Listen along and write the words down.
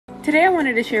Today I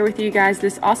wanted to share with you guys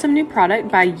this awesome new product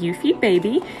by Eufy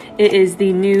Baby. It is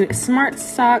the new Smart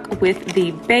Sock with the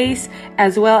base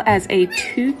as well as a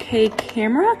 2K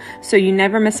camera, so you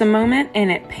never miss a moment,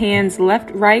 and it pans left,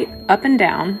 right, up and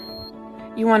down.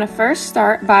 You want to first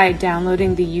start by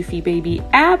downloading the Eufy Baby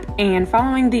app and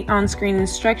following the on-screen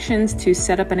instructions to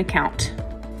set up an account.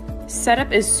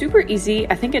 Setup is super easy.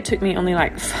 I think it took me only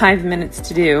like 5 minutes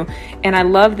to do, and I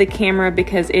love the camera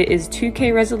because it is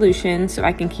 2K resolution, so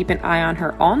I can keep an eye on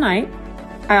her all night.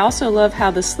 I also love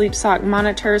how the sleep sock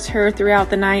monitors her throughout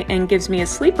the night and gives me a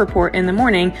sleep report in the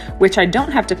morning, which I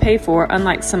don't have to pay for,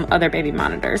 unlike some other baby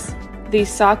monitors. The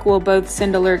sock will both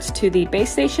send alerts to the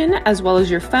base station as well as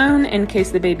your phone in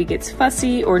case the baby gets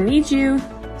fussy or needs you,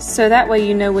 so that way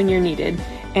you know when you're needed.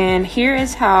 And here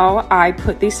is how I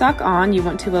put the sock on. You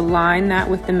want to align that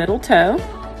with the middle toe.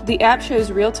 The app shows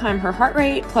real-time her heart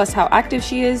rate plus how active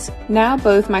she is. Now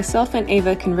both myself and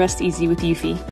Ava can rest easy with Eufy.